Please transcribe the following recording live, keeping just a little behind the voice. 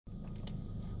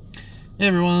Hey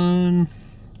everyone,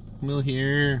 Will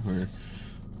here, or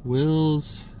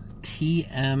Will's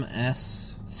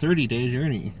TMS 30-day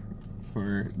journey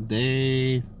for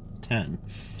day 10.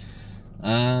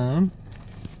 Let's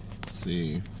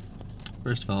see.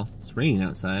 First of all, it's raining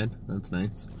outside. That's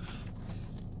nice.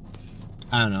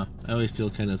 I don't know. I always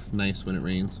feel kind of nice when it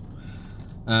rains.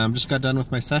 Just got done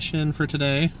with my session for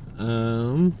today.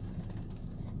 How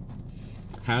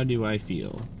do I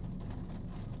feel?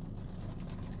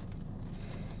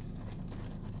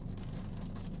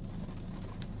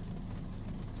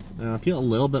 I feel a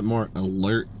little bit more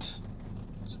alert.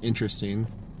 It's interesting.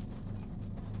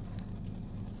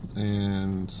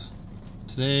 And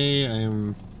today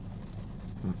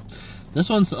this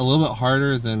one's a little bit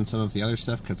harder than some of the other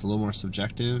stuff because it's a little more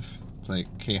subjective. It's like,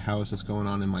 okay, how is this going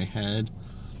on in my head?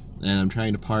 And I'm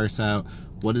trying to parse out,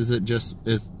 what is it just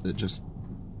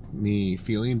me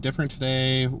feeling different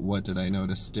today? What did I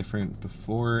notice different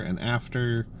before and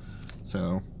after?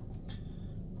 So,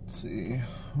 let's see.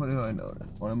 What do I notice?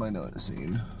 What am I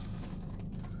noticing?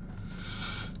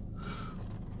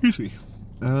 Excuse me.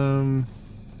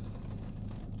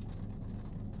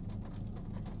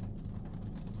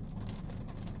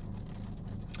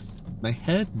 My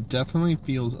head definitely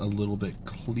feels a little bit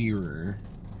clearer.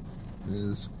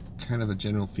 Is kind of a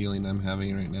general feeling I'm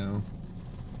having right now.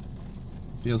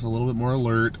 Feels a little bit more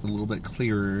alert, a little bit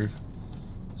clearer.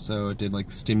 So it did like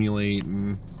stimulate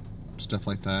and stuff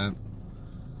like that.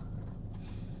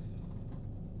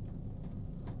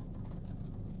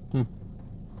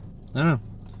 I don't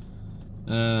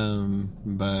know.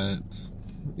 But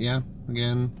yeah,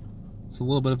 again, it's a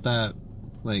little bit of that,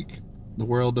 like, the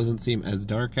world doesn't seem as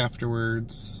dark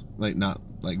afterwards. Like, not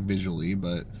like visually,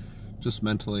 but just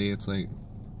mentally, it's like,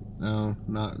 no,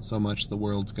 not so much the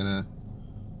world's gonna...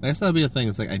 I guess that'll be the thing.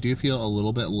 It's like, I do feel a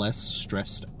little bit less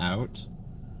stressed out.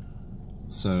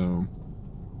 So,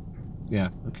 yeah.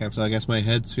 Okay, so I guess my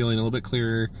head's feeling a little bit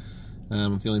clearer.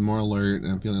 I'm feeling more alert, and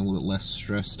I'm feeling a little bit less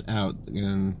stressed out.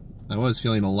 And I was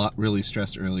feeling really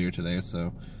stressed earlier today,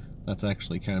 so that's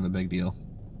actually kind of a big deal.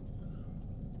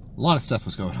 A lot of stuff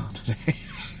was going on today.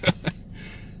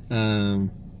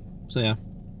 So yeah.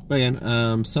 But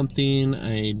again, something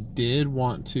I did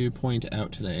want to point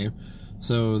out today.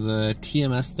 So the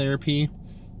TMS therapy,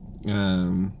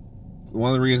 one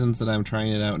of the reasons that I'm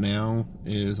trying it out now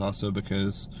is also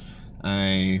because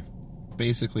I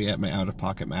basically at my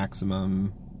out-of-pocket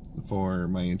maximum for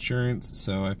my insurance,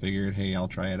 so I figured, hey, I'll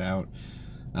try it out.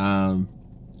 I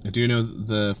do know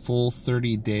the full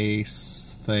 30-day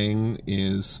thing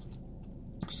is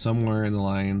somewhere in the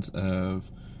lines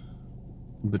of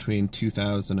between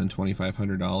 $2,000 and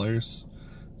 $2,500,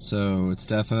 so it's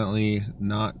definitely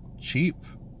not cheap,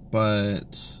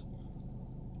 but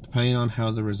depending on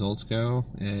how the results go,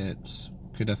 it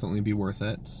could definitely be worth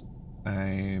it.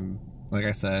 Like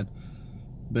I said,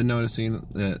 been noticing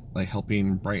that, like,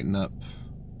 helping brighten up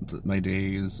my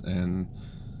days, and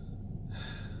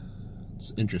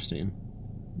it's interesting.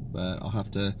 But I'll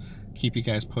have to keep you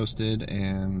guys posted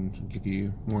and give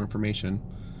you more information.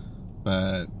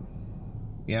 But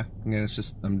yeah, again,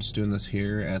 I'm just doing this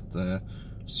here at the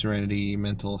Serenity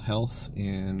Mental Health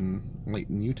in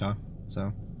Layton, Utah,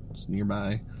 so it's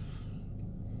nearby.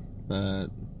 But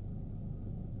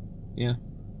yeah.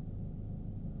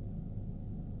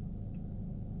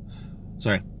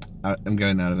 Sorry, I'm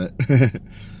getting out of it.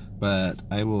 But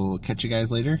I will catch you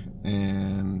guys later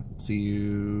and see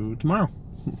you tomorrow.